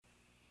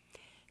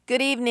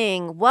Good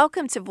evening.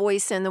 Welcome to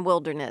Voice in the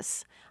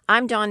Wilderness.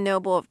 I'm Dawn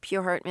Noble of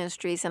Pure Heart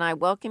Ministries, and I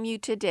welcome you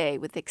today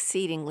with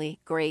exceedingly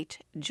great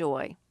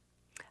joy.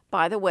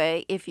 By the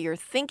way, if you're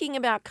thinking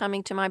about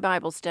coming to my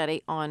Bible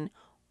study on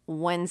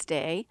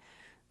Wednesday,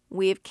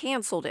 we have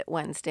canceled it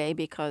Wednesday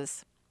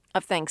because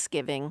of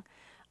Thanksgiving,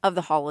 of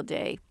the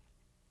holiday,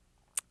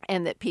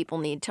 and that people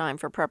need time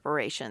for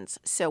preparations.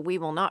 So we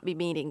will not be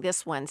meeting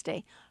this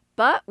Wednesday.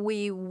 But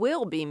we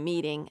will be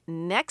meeting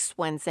next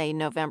Wednesday,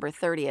 November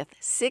 30th,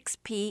 6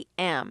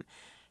 p.m.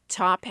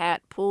 Top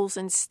Hat Pools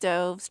and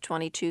Stoves,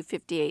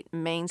 2258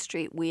 Main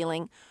Street,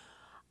 Wheeling.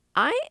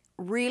 I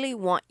really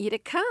want you to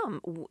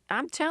come.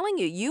 I'm telling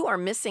you, you are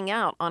missing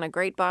out on a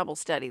great Bible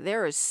study.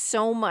 There is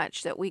so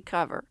much that we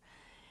cover.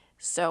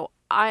 So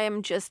I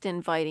am just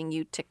inviting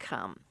you to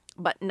come,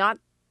 but not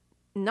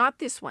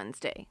this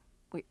Wednesday.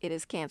 It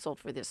is canceled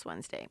for this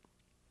Wednesday.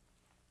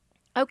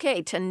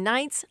 Okay,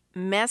 tonight's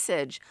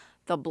message,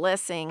 the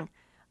blessing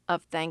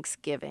of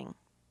Thanksgiving.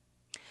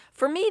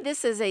 For me,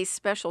 this is a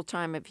special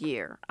time of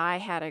year. I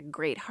had a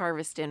great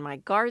harvest in my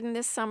garden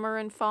this summer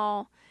and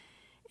fall,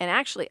 and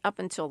actually up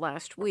until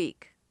last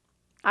week,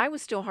 I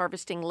was still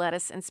harvesting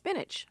lettuce and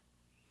spinach.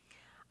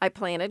 I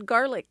planted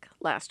garlic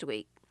last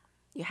week.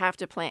 You have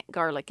to plant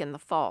garlic in the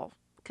fall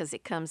because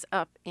it comes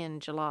up in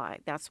July.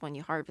 That's when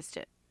you harvest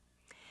it.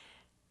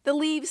 The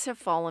leaves have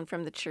fallen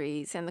from the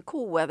trees and the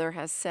cool weather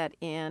has set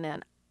in,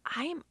 and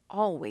I am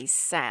always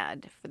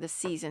sad for the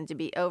season to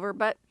be over,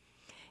 but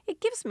it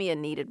gives me a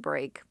needed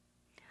break.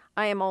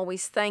 I am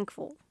always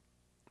thankful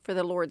for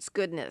the Lord's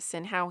goodness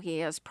and how He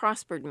has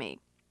prospered me.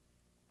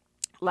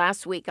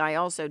 Last week I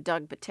also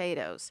dug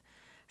potatoes.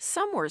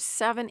 Some were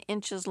 7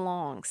 inches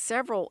long,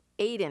 several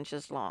 8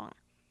 inches long.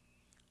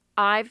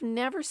 I've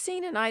never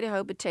seen an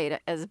Idaho potato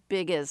as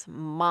big as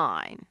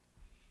mine.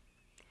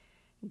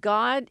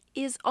 God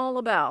is all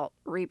about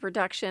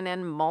reproduction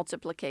and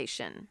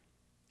multiplication.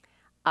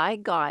 I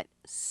got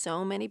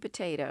so many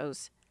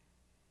potatoes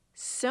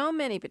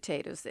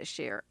this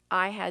year,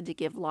 I had to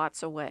give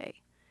lots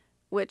away,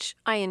 which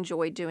I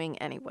enjoy doing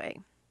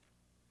anyway.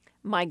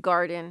 My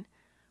garden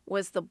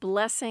was the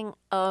blessing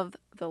of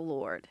the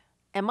Lord.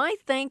 Am I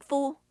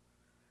thankful?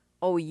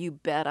 Oh, you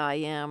bet I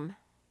am.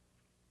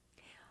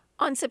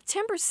 On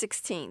September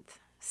 16th,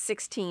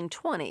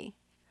 1620,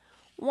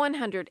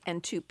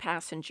 102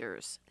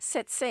 passengers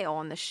set sail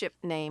on the ship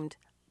named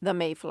the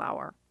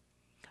Mayflower,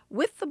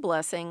 with the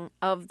blessing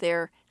of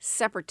their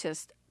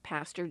separatist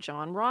pastor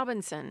John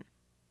Robinson.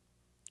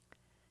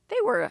 They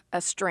were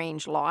a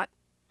strange lot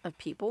of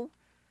people,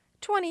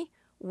 20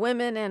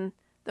 women and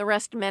the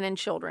rest men and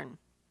children.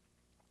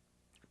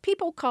 These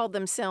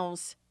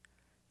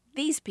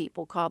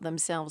people called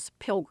themselves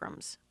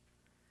pilgrims.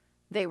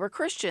 They were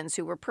Christians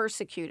who were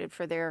persecuted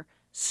for their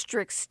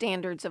strict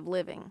standards of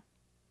living.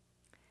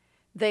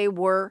 They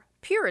were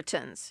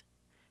Puritans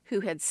who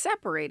had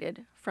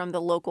separated from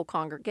the local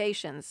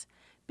congregations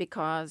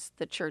because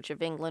the Church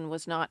of England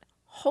was not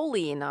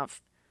holy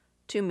enough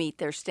to meet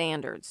their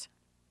standards.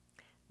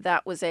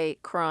 That was a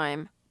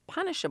crime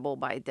punishable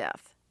by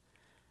death.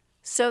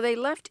 So they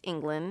left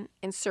England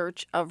in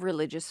search of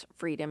religious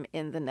freedom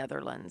in the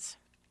Netherlands.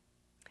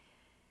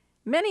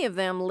 Many of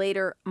them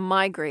later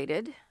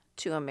migrated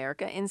to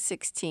America in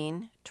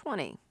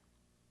 1620.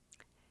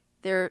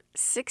 Their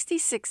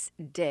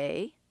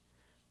 66-day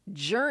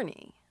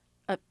journey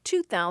of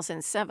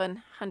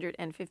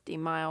 2,750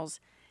 miles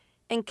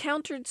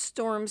encountered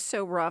storms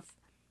so rough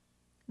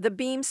the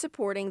beam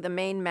supporting the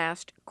main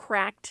mast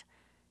cracked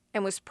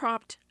and was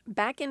propped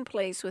back in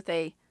place with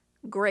a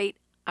great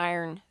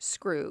iron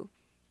screw,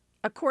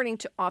 according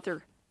to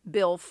author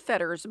Bill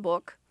Fetter's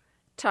book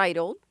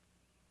titled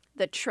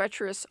The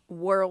Treacherous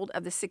World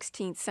of the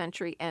 16th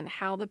Century and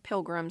How the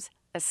Pilgrims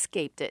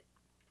Escaped It.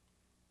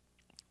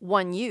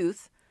 One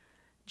youth,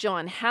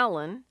 John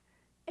Hallen,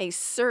 a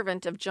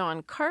servant of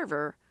John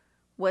Carver,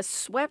 was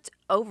swept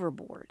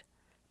overboard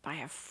by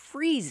a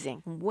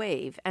freezing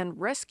wave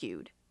and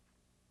rescued.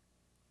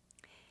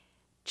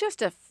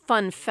 Just a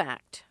fun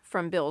fact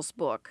from Bill's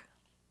book.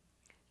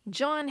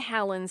 John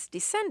Hallen's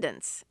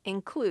descendants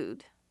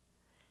include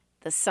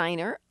the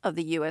signer of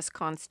the U.S.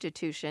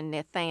 Constitution,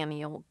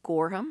 Nathaniel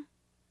Gorham,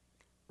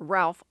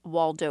 Ralph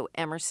Waldo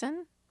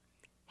Emerson,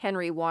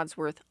 Henry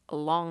Wadsworth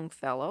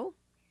Longfellow,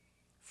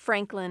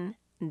 Franklin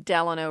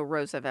Delano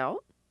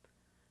Roosevelt,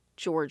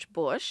 George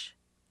Bush,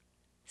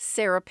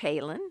 Sarah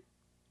Palin,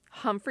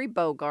 Humphrey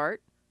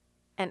Bogart,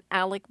 and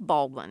Alec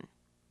Baldwin.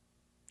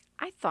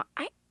 I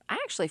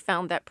actually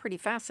found that pretty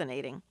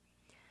fascinating.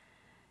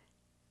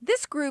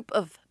 This group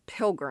of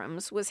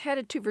pilgrims was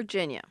headed to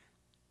Virginia,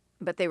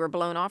 but they were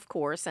blown off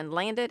course and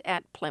landed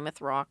at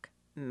Plymouth Rock,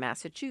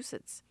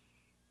 Massachusetts.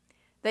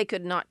 They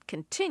could not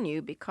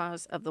continue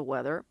because of the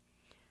weather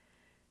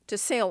to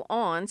sail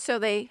on, so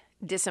they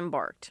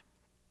disembarked.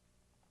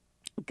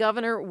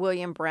 Governor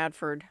William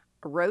Bradford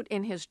wrote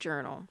in his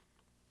journal,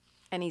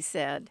 and he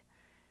said,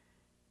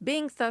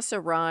 "Being thus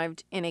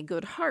arrived in a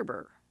good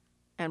harbor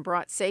and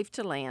brought safe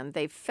to land,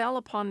 they fell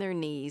upon their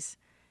knees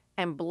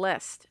and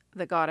blessed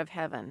the God of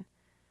heaven,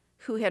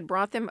 who had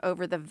brought them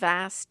over the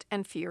vast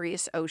and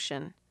furious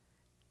ocean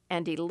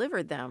and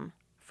delivered them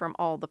from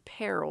all the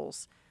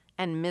perils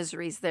and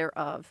miseries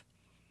thereof,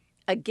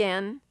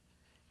 again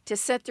to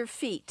set their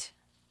feet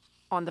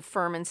on the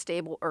firm and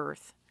stable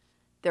earth,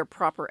 their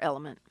proper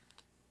element.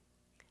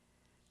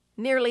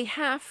 Nearly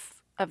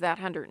half of that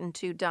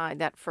 102 died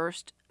that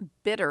first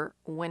bitter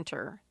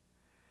winter.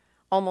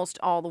 Almost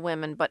all the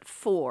women but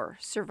 4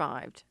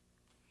 survived.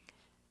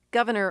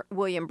 Governor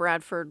William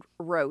Bradford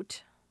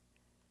wrote,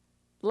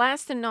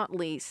 "Last and not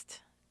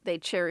least, they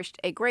cherished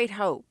a great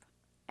hope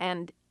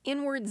and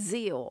inward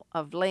zeal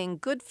of laying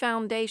good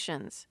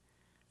foundations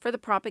for the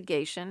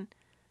propagation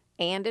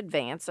and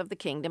advance of the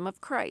kingdom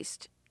of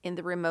Christ in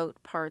the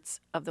remote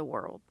parts of the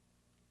world."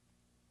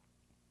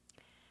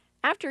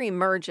 After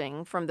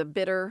emerging from the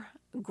bitter,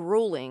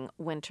 grueling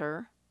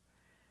winter,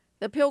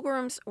 the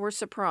Pilgrims were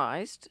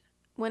surprised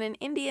when an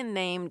Indian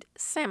named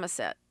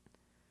Samoset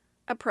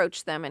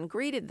approached them and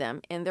greeted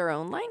them in their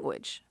own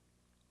language.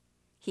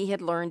 He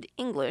had learned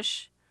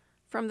English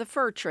from the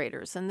fur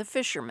traders and the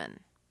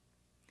fishermen.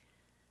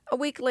 A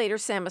week later,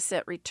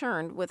 Samoset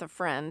returned with a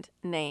friend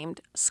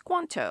named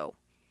Squanto,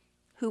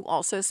 who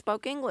also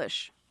spoke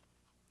English.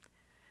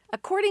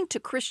 According to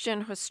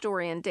Christian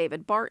historian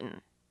David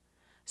Barton,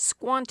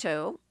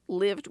 Squanto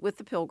lived with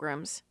the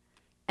Pilgrims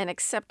and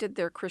accepted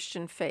their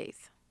Christian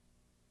faith.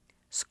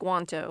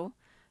 Squanto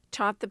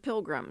taught the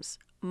Pilgrims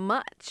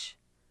much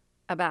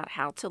about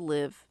how to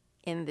live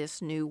in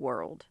this new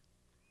world,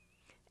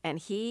 and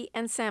he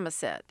and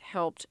Samoset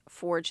helped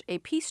forge a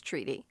peace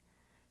treaty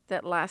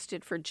that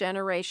lasted for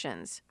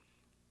generations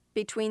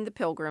between the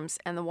Pilgrims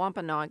and the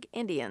Wampanoag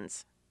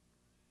Indians.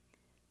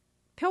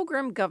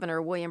 Pilgrim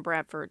Governor William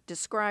Bradford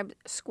described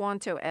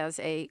Squanto as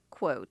a,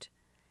 quote,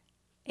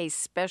 "a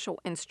special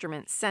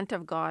instrument sent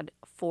of God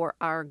for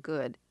our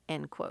good,"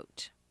 end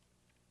quote.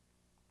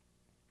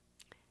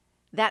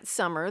 That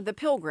summer, the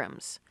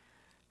Pilgrims,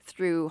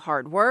 through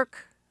hard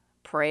work,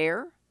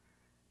 prayer,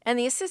 and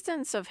the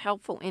assistance of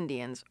helpful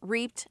Indians,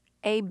 reaped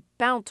a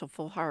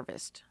bountiful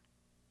harvest.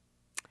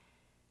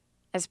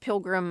 As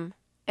Pilgrim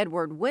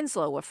Edward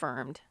Winslow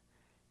affirmed,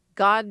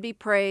 "God be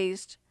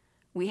praised,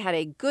 we had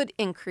a good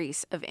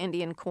increase of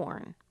Indian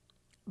corn.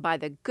 By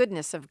the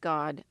goodness of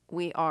God,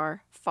 we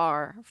are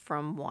far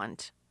from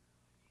want."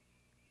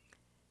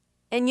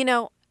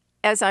 And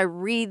as I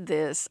read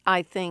this,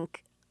 I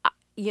think,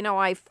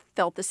 I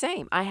felt the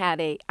same.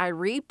 I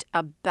reaped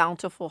a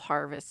bountiful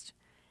harvest,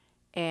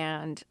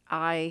 and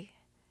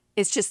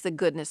it's just the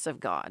goodness of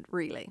God,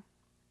 really.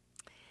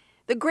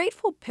 The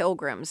grateful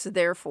Pilgrims,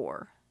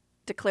 therefore,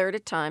 declared a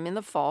time in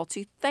the fall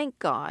to thank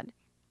God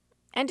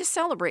and to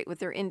celebrate with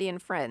their Indian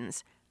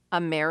friends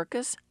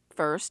America's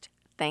first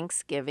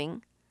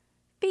Thanksgiving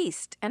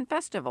feast and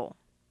festival.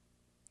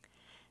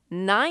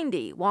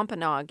 90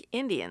 Wampanoag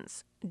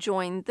Indians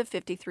joined the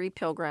 53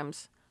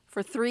 Pilgrims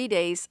for 3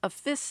 days of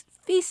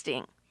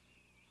feasting,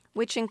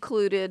 which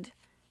included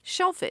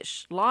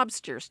shellfish,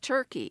 lobsters,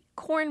 turkey,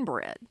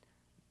 cornbread,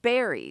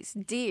 berries,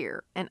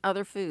 deer, and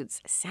other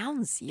foods.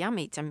 Sounds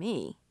yummy to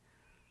me.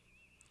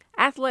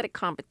 Athletic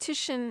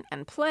competition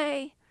and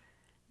play.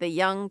 The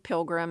young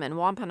Pilgrim and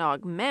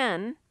Wampanoag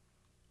men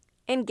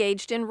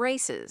engaged in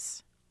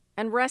races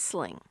and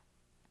wrestling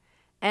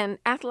and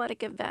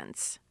athletic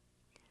events,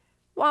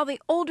 while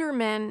the older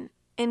men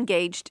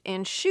engaged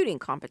in shooting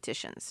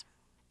competitions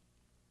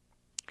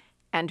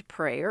and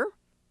prayer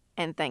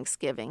and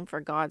thanksgiving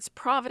for God's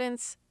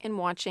providence in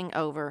watching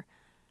over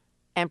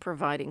and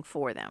providing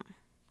for them.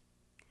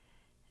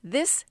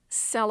 This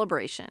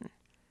celebration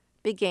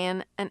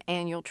began an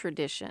annual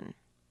tradition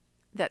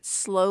that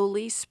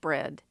slowly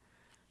spread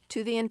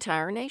to the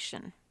entire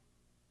nation.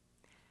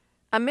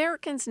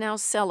 Americans now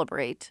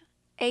celebrate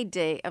a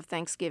day of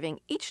Thanksgiving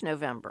each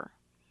November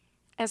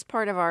as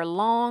part of our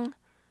long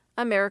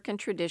American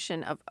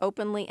tradition of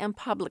openly and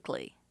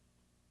publicly.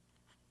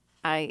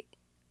 I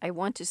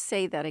want to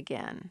say that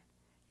again.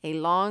 A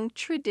long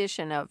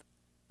tradition of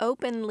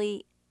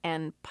openly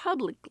and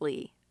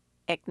publicly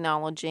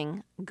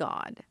acknowledging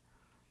God.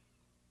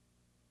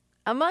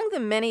 Among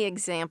the many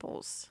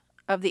examples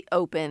of the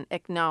open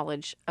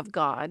acknowledge of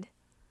God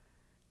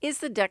is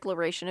the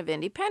Declaration of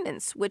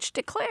Independence, which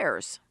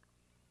declares,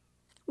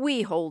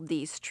 "We hold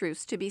these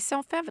truths to be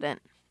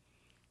self-evident,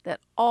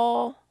 that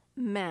all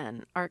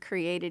men are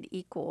created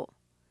equal,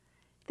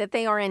 that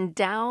they are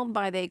endowed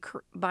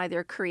by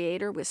their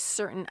Creator with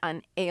certain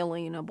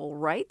unalienable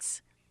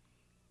rights,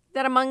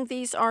 that among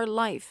these are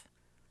life,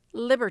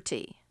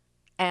 liberty,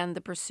 and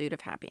the pursuit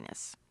of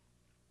happiness."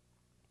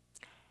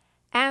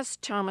 As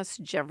Thomas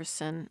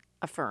Jefferson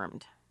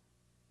affirmed,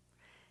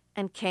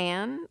 "And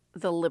can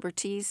the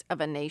liberties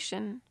of a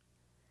nation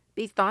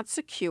be thought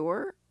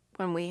secure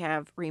when we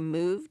have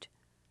removed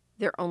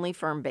their only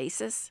firm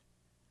basis,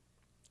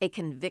 a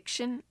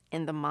conviction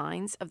in the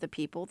minds of the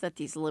people that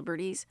these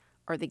liberties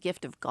are the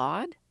gift of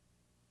God?"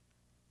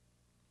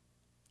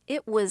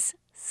 It was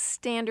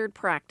standard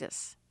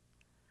practice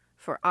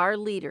for our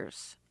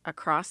leaders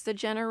across the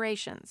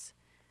generations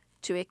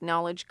to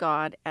acknowledge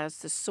God as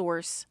the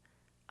source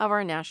of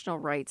our national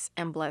rights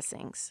and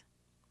blessings,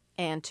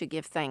 and to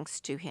give thanks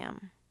to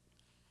Him.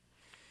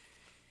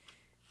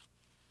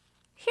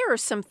 Here are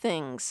some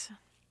things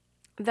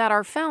that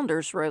our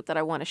founders wrote that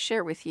I want to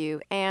share with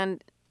you,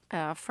 and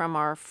from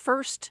our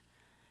first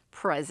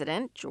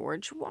president,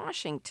 George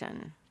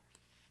Washington.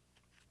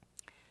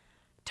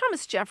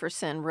 Thomas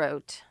Jefferson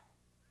wrote,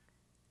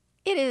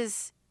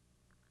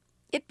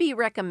 It be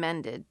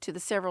recommended to the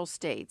several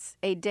states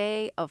a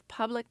day of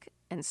public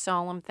and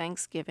solemn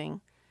thanksgiving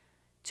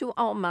to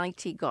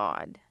Almighty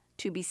God,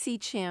 to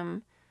beseech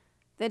Him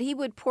that He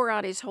would pour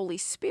out His Holy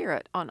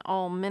Spirit on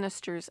all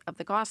ministers of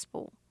the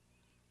gospel,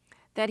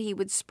 that He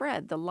would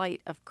spread the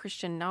light of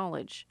Christian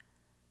knowledge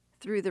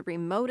through the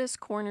remotest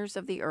corners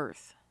of the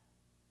earth,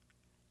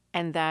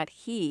 and that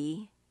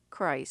He,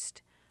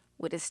 Christ,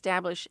 would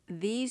establish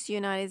these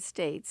United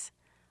States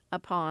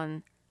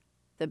upon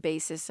the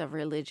basis of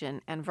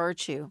religion and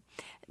virtue.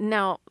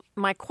 Now,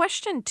 my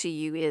question to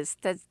you is,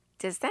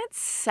 does that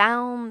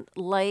sound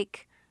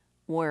like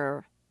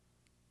we're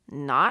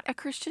not a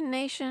Christian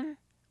nation?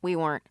 We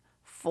weren't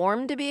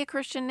formed to be a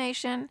Christian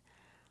nation?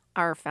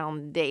 Our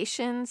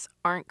foundations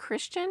aren't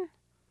Christian?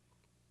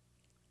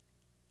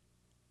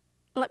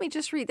 Let me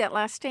just read that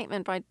last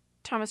statement by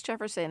Thomas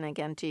Jefferson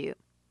again to you.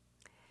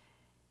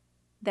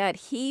 That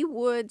He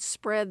would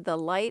spread the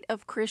light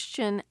of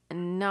Christian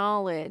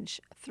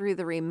knowledge through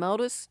the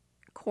remotest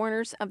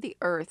corners of the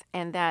earth,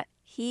 and that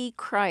He,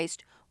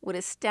 Christ, would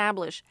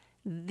establish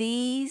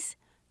these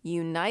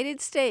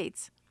United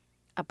States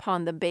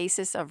upon the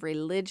basis of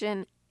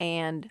religion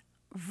and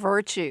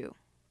virtue.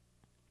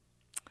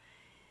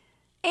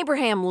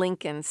 Abraham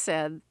Lincoln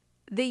said,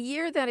 "The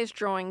year that is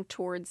drawing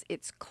towards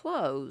its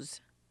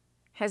close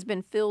has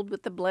been filled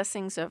with the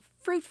blessings of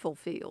fruitful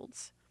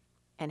fields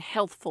and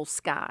healthful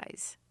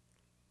skies.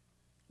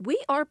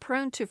 We are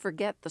prone to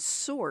forget the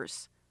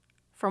source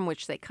from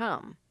which they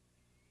come.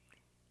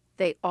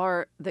 They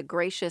are the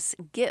gracious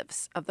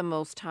gifts of the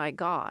Most High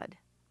God.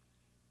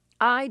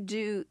 I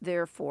do,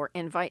 therefore,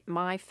 invite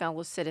my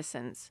fellow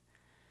citizens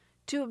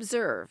to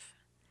observe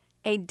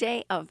a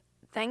day of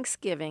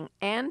thanksgiving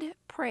and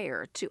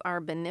prayer to our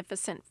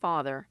beneficent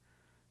Father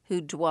who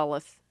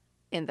dwelleth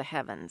in the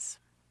heavens."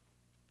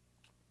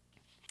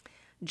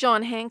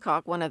 John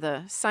Hancock, one of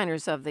the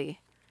signers of the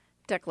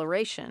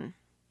Declaration,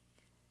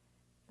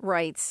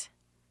 writes,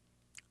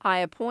 "I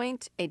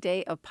appoint a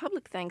day of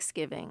public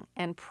thanksgiving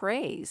and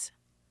praise,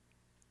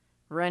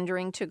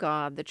 rendering to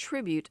God the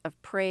tribute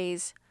of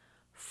praise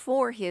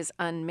for His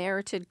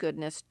unmerited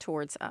goodness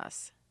towards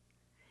us,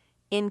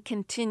 in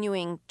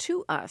continuing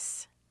to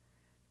us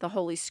the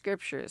Holy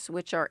Scriptures,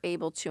 which are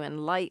able to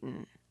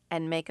enlighten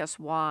and make us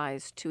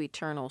wise to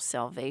eternal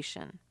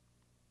salvation.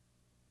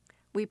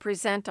 We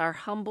present our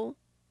humble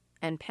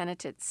and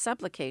penitent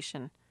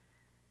supplication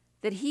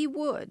that He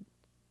would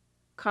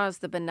cause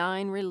the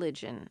benign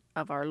religion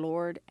of our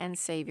Lord and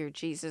Savior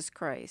Jesus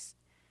Christ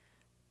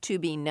to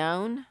be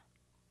known,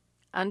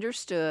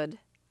 understood,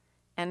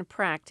 and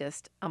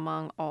practiced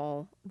among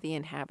all the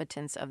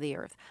inhabitants of the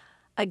earth."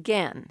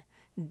 Again,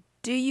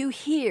 do you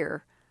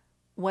hear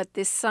what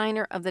this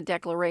signer of the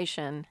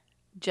Declaration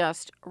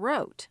just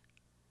wrote?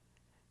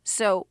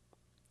 So,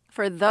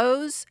 for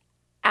those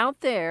out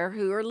there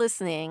who are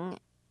listening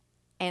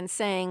and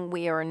saying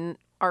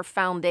our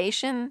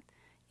foundation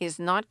is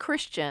not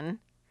Christian,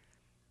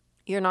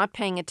 you're not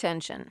paying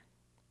attention.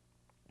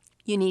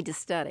 You need to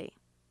study,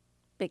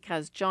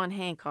 because John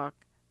Hancock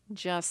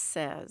just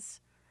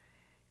says,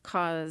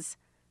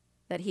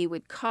 that He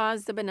would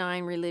cause the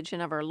benign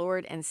religion of our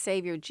Lord and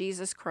Savior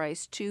Jesus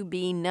Christ to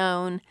be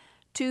known,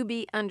 to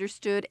be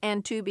understood,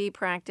 and to be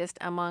practiced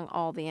among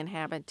all the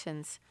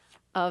inhabitants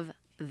of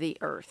the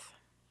earth.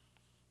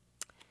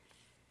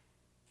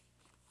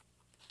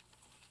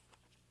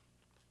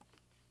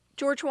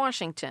 George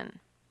Washington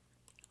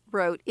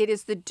wrote, "It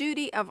is the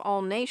duty of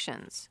all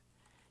nations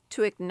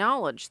to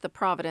acknowledge the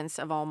providence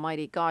of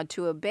Almighty God,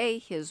 to obey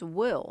His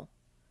will,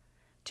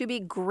 to be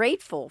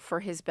grateful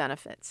for His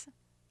benefits,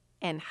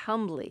 and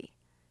humbly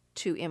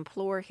to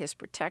implore His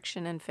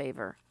protection and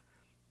favor.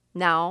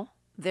 Now,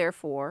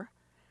 therefore,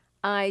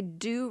 I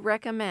do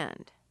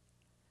recommend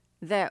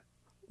that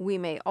we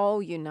may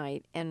all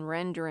unite in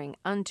rendering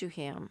unto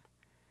Him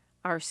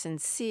our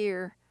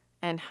sincere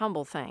and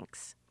humble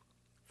thanks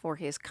for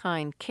His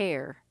kind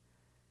care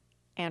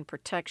and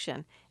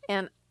protection."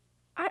 And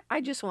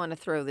I just want to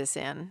throw this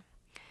in.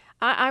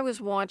 I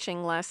was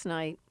watching last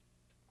night,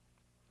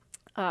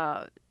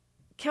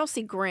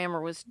 Kelsey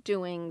Grammer was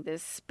doing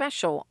this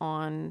special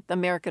on the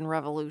American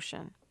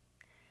Revolution,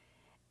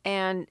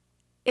 and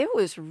it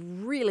was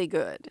really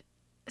good.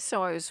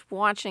 So I was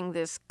watching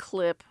this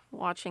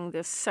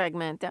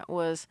segment that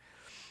was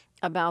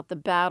about the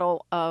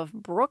Battle of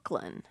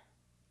Brooklyn.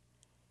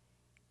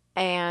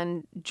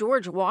 And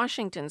George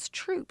Washington's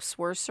troops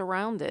were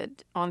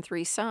surrounded on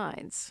three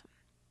sides,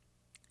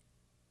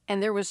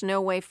 and there was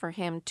no way for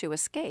him to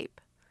escape.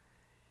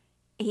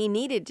 He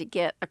needed to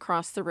get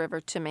across the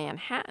river to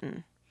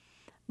Manhattan,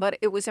 but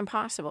it was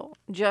impossible,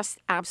 just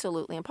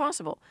absolutely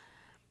impossible.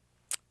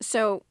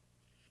 So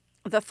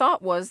the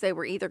thought was they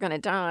were either going to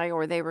die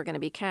or they were going to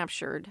be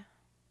captured.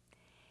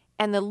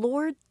 And the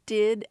Lord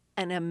did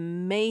an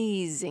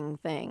amazing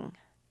thing.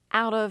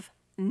 Out of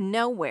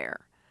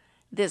nowhere,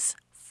 this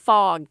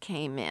fog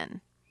came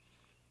in.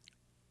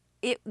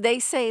 They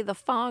say the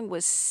fog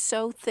was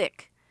so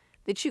thick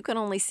that you could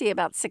only see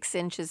about 6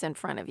 inches in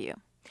front of you.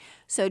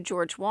 So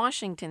George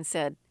Washington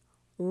said,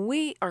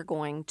 we are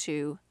going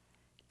to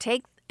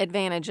take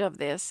advantage of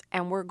this,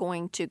 and we're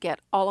going to get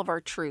all of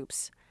our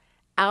troops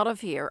out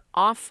of here,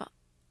 out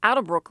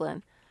of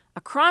Brooklyn,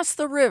 across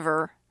the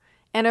river,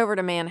 and over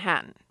to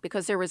Manhattan,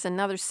 because there was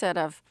another set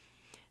of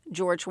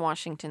George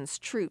Washington's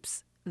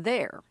troops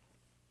there.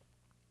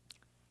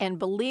 And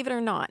believe it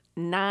or not,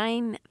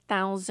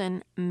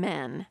 9,000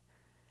 men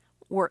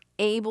were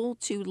able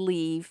to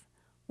leave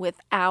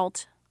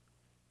without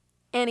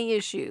any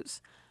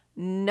issues.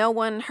 No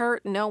one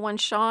hurt, no one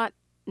shot,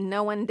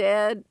 no one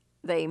dead.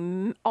 They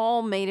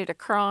all made it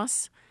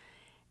across.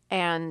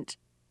 And,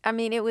 I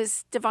mean, it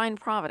was divine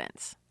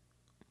providence.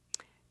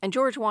 And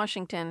George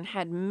Washington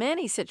had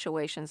many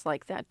situations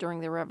like that during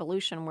the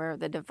Revolution where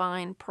the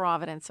divine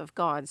providence of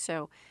God.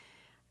 So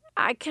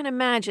I can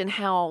imagine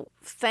how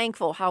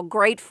thankful, how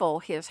grateful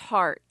his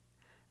heart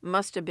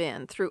must have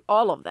been through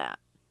all of that.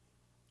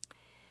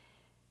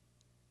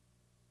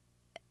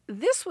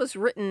 This was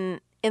written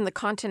in the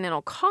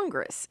Continental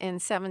Congress in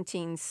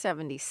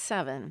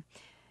 1777.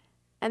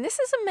 And this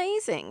is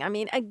amazing. I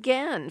mean,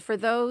 again, for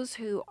those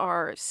who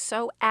are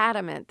so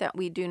adamant that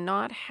we do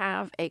not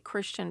have a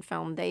Christian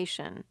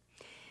foundation,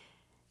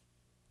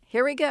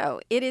 here we go.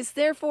 It is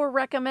therefore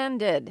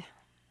recommended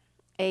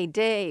a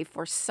day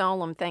for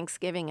solemn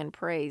thanksgiving and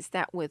praise,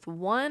 that with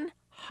one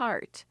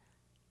heart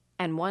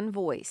and one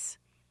voice,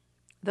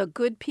 the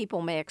good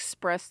people may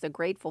express the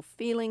grateful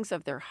feelings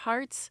of their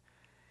hearts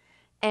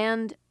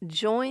and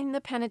join the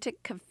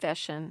penitent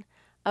confession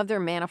of their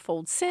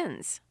manifold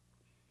sins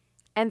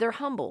and their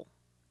humble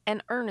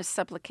and earnest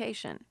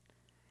supplication,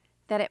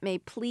 that it may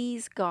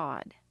please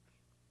God,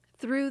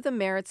 through the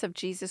merits of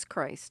Jesus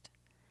Christ,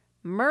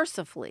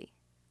 mercifully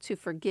to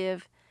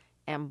forgive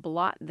and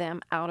blot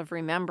them out of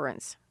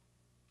remembrance,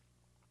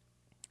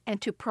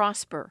 and to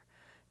prosper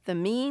the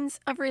means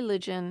of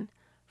religion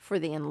for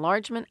the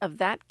enlargement of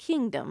that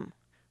kingdom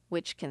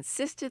which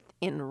consisteth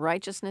in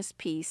righteousness,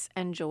 peace,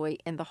 and joy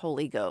in the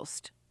Holy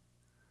Ghost.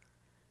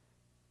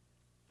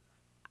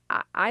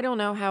 I don't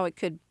know how it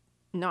could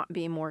not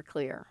be more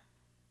clear.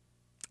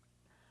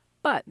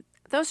 But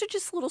those are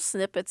just little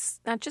snippets,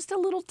 just a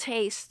little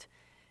taste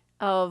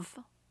of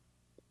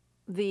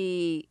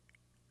the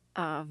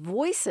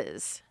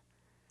voices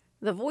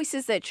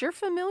that you're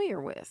familiar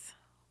with.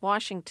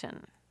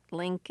 Washington,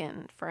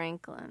 Lincoln,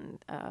 Franklin,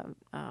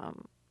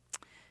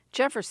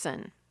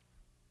 Jefferson.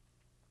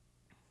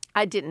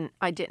 I didn't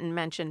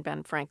mention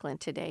Ben Franklin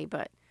today,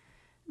 but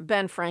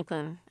Ben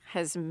Franklin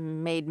has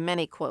made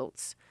many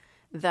quotes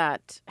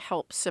that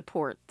help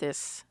support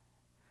this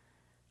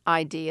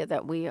idea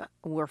that we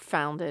were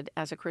founded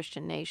as a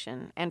Christian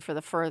nation and for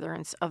the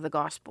furtherance of the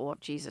gospel of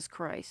Jesus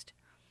Christ.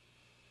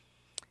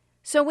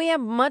 So we have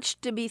much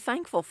to be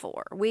thankful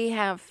for. We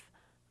have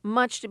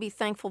much to be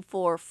thankful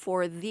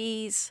for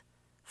these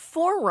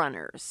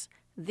forerunners,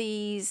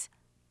 these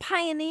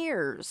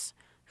pioneers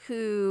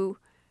who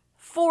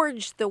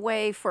forged the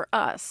way for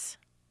us.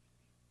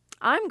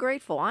 I'm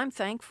grateful. I'm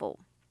thankful.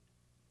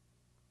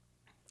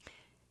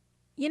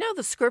 You know,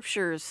 the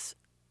scriptures,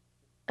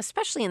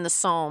 especially in the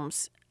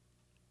Psalms,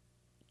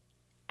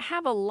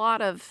 have a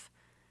lot of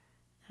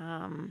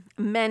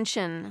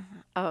mention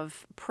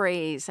of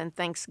praise and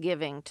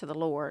thanksgiving to the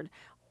Lord.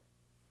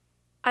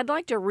 I'd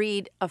like to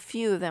read a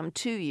few of them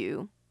to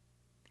you.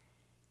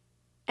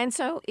 And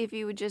so if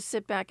you would just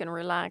sit back and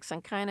relax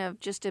and kind of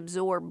just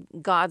absorb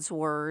God's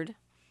word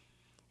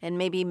and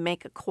maybe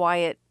make a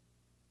quiet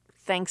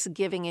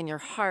thanksgiving in your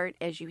heart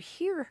as you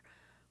hear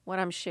what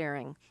I'm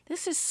sharing.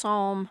 This is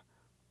Psalm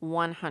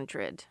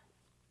 100.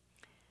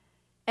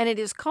 And it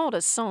is called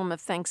a psalm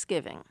of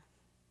thanksgiving.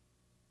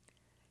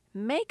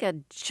 Make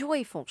a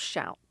joyful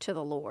shout to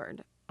the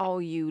Lord,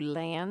 all you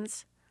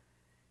lands.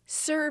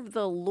 Serve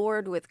the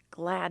Lord with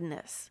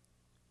gladness.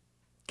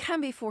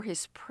 Come before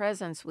his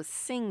presence with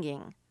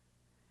singing.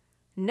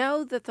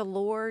 Know that the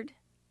Lord,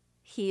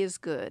 he is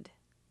good.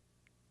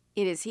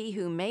 It is he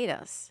who made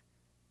us,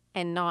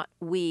 and not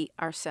we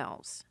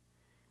ourselves.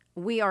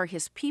 We are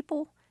his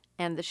people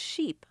and the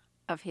sheep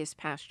of his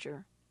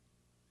pasture.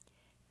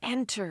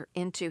 Enter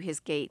into his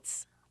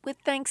gates with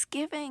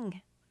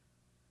thanksgiving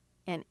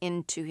and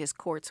into his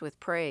courts with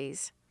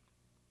praise.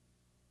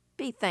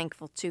 Be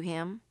thankful to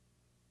him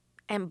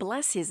and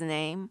bless his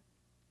name,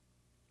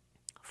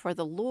 for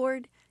the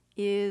Lord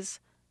is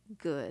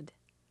good.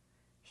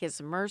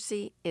 His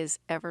mercy is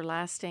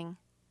everlasting,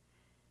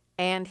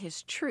 and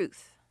his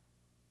truth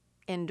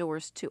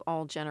endures to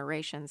all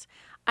generations.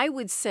 I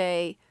would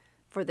say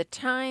for the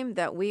time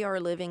that we are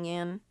living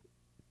in,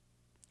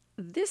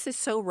 this is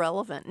so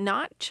relevant,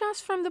 not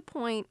just from the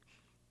point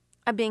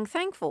of being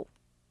thankful,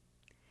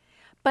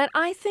 but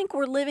I think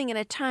we're living in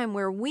a time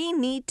where we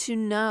need to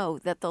know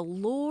that the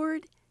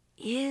Lord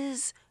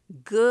is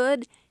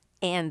good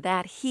and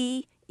that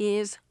he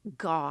is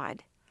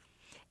God.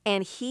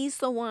 And He's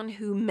the one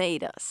who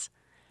made us.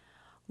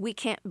 We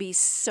can't be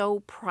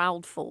so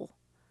proudful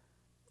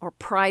or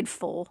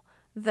prideful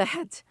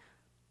that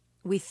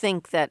we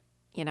think that,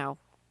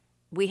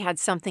 we had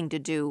something to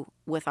do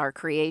with our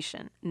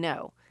creation.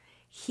 No,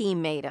 He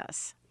made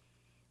us.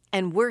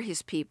 And we're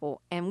His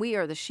people, and we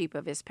are the sheep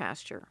of His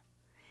pasture.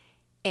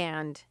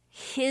 And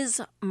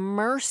His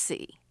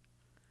mercy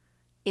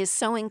is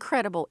so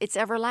incredible, it's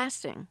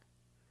everlasting.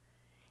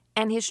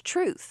 And His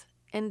truth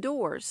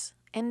endures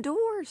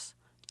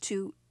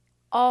to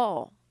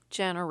all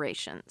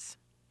generations.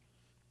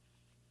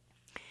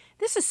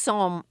 This is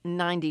Psalm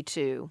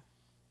 92.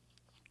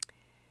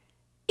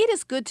 It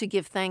is good to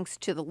give thanks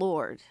to the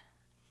Lord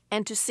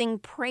and to sing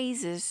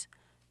praises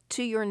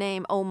to your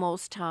name, O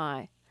Most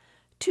High,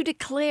 to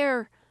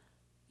declare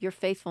your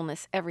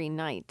faithfulness every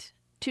night,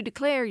 to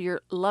declare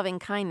your loving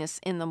kindness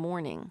in the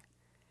morning,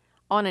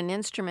 on an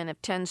instrument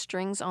of 10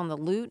 strings, on the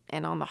lute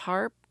and on the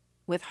harp,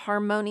 with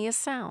harmonious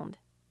sound.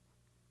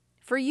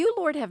 For you,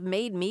 Lord, have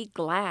made me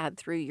glad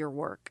through your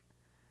work.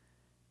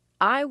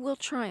 I will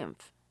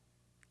triumph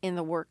in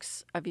the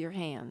works of your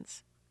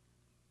hands.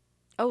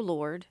 O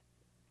Lord,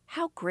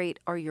 how great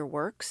are your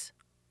works!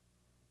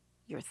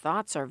 Your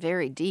thoughts are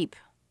very deep.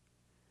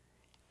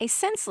 A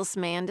senseless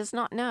man does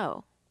not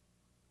know,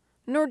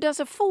 nor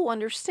does a fool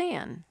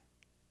understand.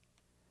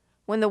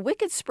 When the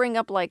wicked spring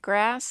up like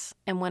grass,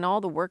 and when all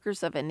the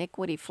workers of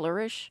iniquity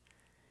flourish,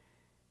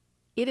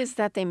 it is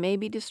that they may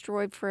be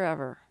destroyed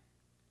forever.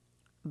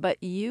 But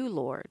you,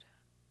 Lord,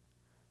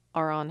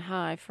 are on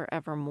high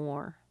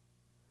forevermore.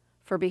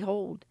 For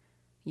behold,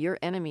 your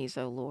enemies,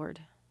 O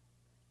Lord.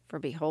 For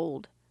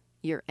behold,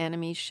 your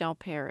enemies shall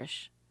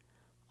perish.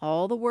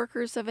 All the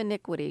workers of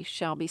iniquity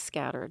shall be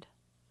scattered.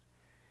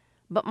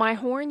 But my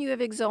horn you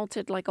have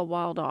exalted like a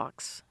wild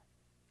ox.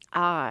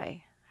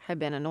 I have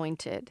been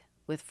anointed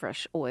with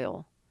fresh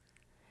oil.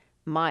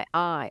 My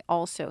eye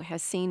also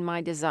has seen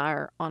my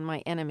desire on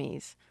my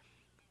enemies.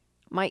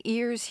 My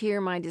ears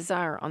hear my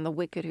desire on the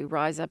wicked who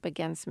rise up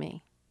against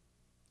me.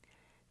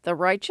 The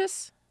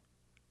righteous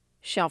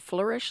shall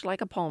flourish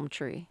like a palm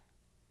tree.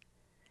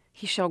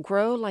 He shall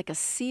grow like a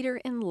cedar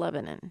in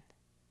Lebanon.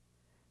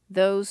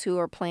 Those who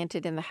are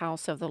planted in the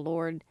house of the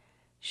Lord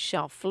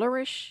shall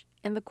flourish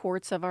in the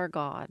courts of our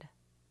God.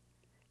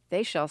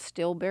 They shall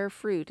still bear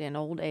fruit in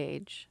old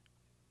age.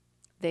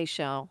 They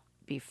shall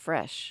be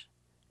fresh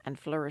and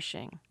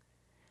flourishing,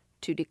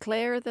 to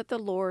declare that the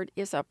Lord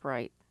is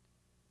upright.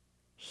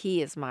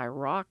 He is my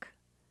rock,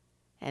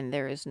 and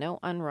there is no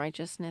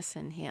unrighteousness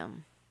in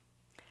him.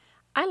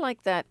 I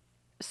like that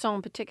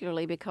psalm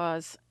particularly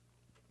because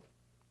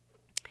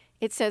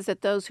it says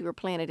that those who are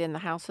planted in the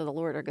house of the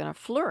Lord are going to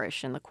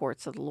flourish in the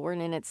courts of the Lord.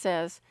 And it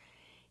says,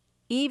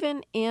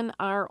 even in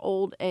our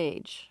old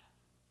age,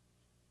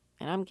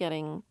 and I'm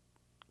getting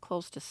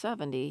close to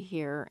 70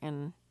 here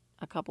in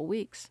a couple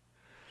weeks,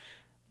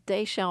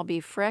 they shall be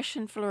fresh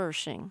and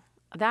flourishing.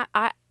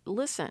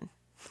 Listen,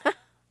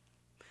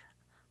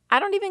 I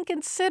don't even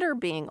consider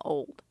being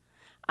old.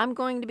 I'm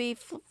going to be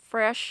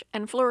fresh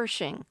and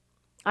flourishing.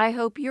 I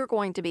hope you're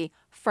going to be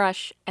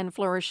fresh and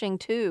flourishing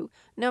too,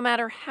 no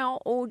matter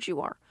how old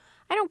you are.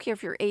 I don't care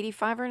if you're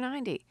 85 or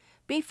 90.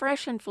 Be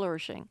fresh and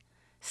flourishing.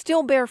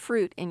 Still bear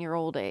fruit in your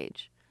old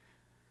age.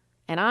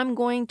 And I'm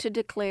going to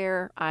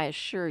declare, I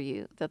assure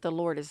you, that the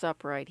Lord is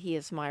upright. He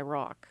is my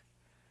rock.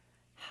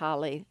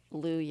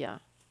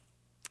 Hallelujah.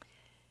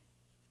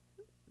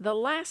 The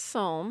last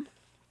psalm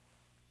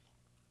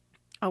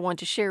I want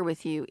to share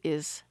with you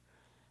is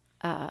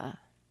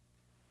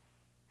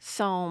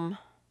Psalm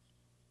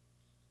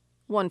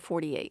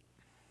 148.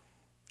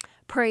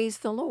 Praise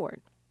the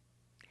Lord.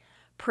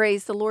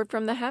 Praise the Lord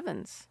from the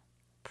heavens.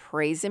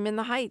 Praise him in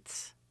the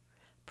heights.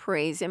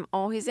 Praise him,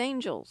 all his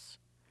angels.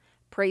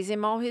 Praise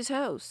him, all his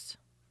hosts.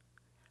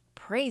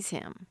 Praise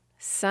him,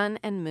 sun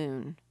and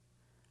moon.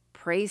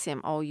 Praise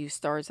him, all you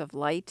stars of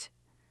light.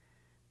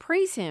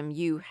 Praise him,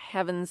 you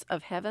heavens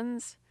of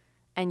heavens,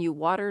 and you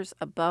waters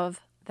above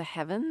the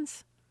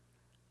heavens.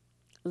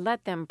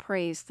 Let them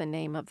praise the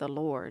name of the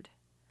Lord,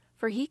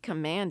 for he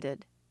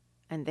commanded,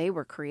 and they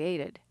were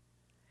created.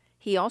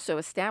 He also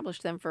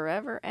established them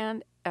forever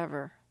and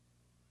ever.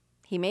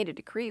 He made a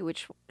decree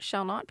which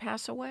shall not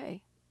pass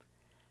away.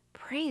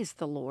 Praise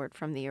the Lord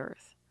from the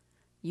earth,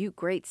 you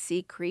great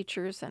sea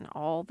creatures and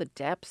all the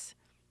depths,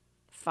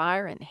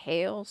 fire and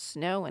hail,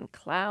 snow and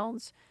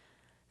clouds,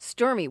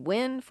 stormy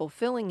wind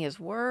fulfilling his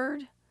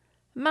word,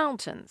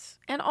 mountains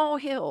and all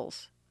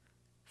hills,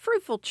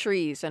 fruitful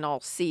trees and all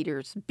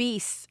cedars,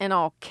 beasts and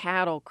all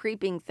cattle,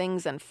 creeping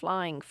things and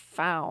flying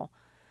fowl,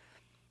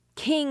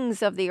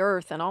 kings of the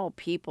earth and all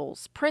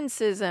peoples,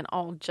 princes and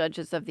all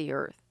judges of the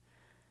earth,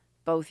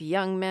 both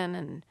young men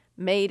and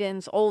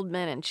maidens, old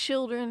men and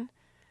children.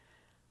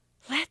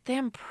 Let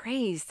them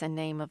praise the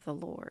name of the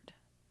Lord,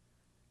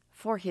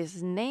 for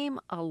his name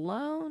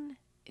alone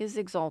is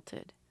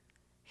exalted.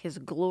 His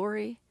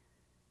glory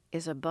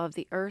is above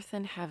the earth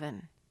and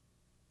heaven,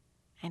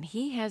 and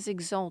he has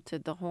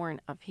exalted the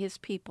horn of his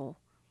people,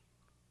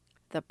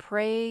 the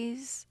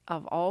praise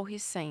of all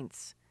his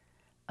saints,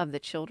 of the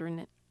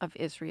children of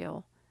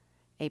Israel,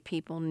 a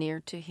people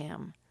near to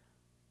him.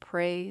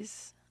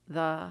 Praise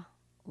the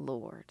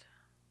Lord.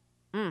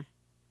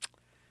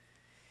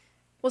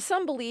 Well,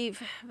 some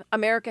believe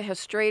America has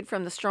strayed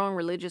from the strong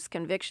religious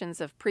convictions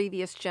of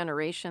previous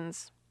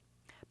generations.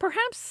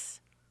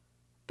 Perhaps,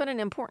 but an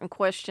important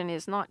question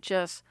is not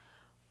just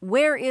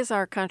where is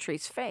our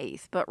country's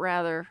faith, but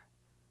rather,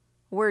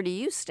 where do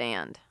you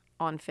stand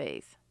on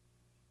faith?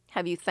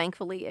 Have you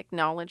thankfully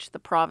acknowledged the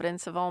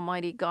providence of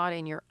Almighty God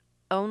in your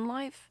own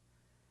life?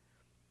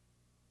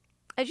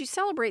 As you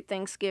celebrate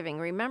Thanksgiving,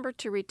 remember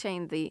to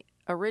retain the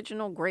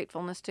original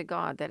gratefulness to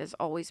God that has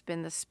always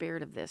been the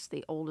spirit of this,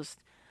 the oldest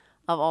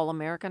of all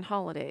American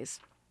holidays.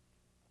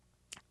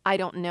 I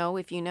don't know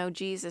if you know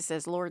Jesus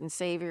as Lord and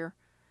Savior,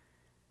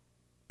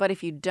 but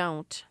if you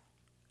don't,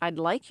 I'd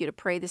like you to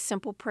pray this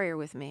simple prayer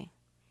with me.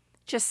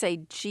 Just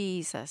say,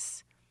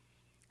 Jesus,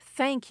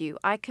 thank you.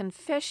 I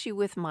confess you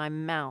with my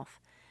mouth.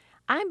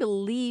 I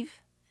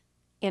believe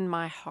in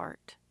my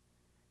heart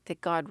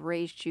that God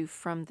raised you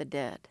from the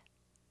dead.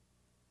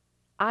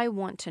 I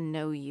want to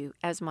know you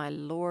as my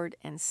Lord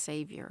and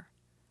Savior.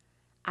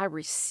 I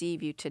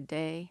receive you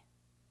today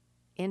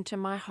into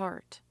my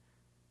heart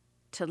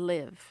to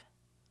live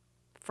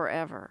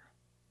forever,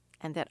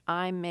 and that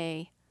I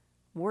may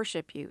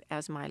worship you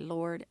as my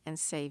Lord and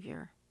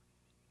Savior.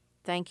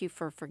 Thank you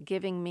for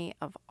forgiving me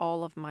of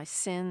all of my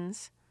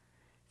sins.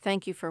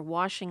 Thank you for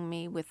washing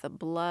me with the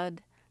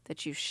blood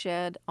that you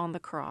shed on the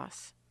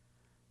cross.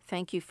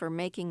 Thank you for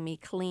making me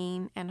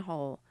clean and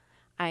whole.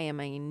 I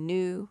am a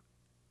new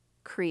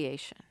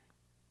creation.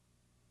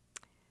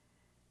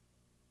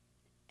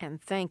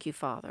 And thank you,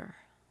 Father,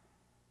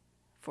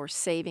 for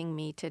saving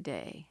me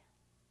today.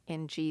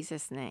 In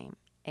Jesus' name,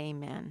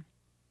 amen.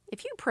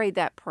 If you prayed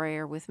that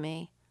prayer with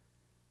me,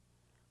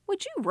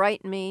 would you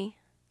write me?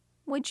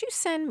 Would you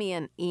send me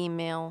an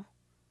email?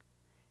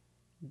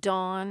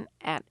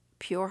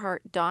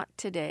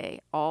 Dawn@pureheart.today,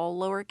 all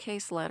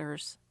lowercase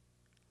letters.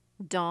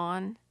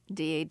 Dawn,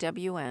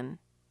 D-A-W-N,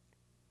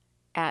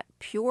 at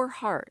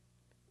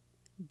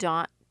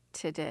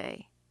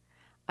pureheart.today.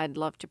 I'd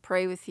love to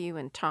pray with you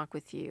and talk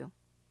with you.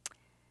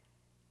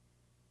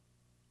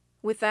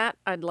 With that,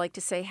 I'd like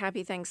to say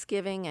happy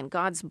Thanksgiving and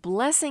God's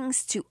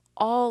blessings to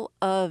all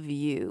of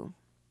you.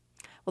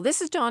 Well,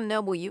 this is Dawn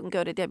Noble. You can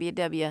go to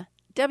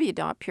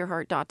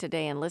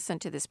www.pureheart.today and listen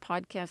to this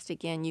podcast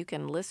again. You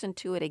can listen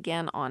to it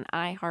again on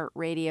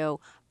iHeartRadio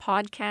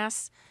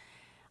podcasts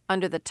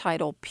under the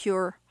title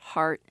Pure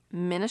Heart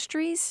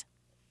Ministries.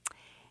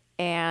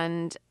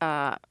 And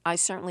I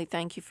certainly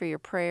thank you for your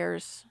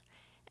prayers.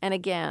 And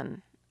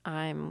again,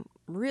 I'm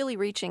really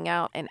reaching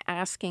out and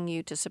asking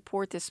you to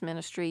support this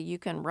ministry. You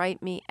can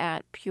write me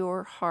at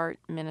Pure Heart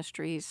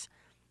Ministries,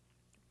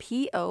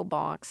 P.O.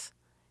 Box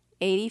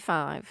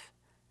 85,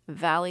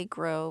 Valley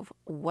Grove,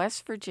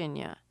 West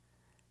Virginia,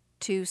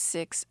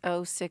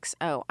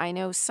 26060. I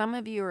know some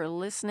of you are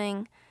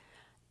listening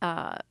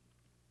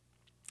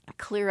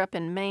clear up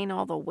in Maine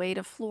all the way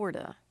to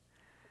Florida.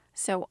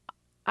 So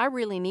I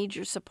really need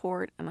your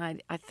support, and I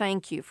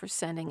thank you for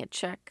sending a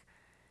check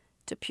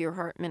to Pure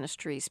Heart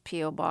Ministries,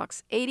 P.O.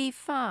 Box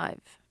 85,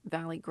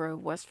 Valley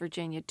Grove, West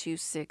Virginia,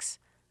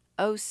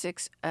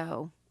 26060.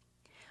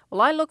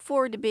 Well, I look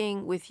forward to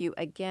being with you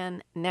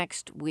again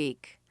next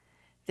week.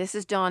 This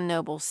is Dawn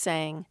Noble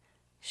saying,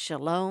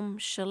 Shalom,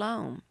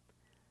 Shalom.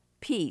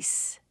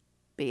 Peace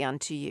be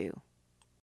unto you.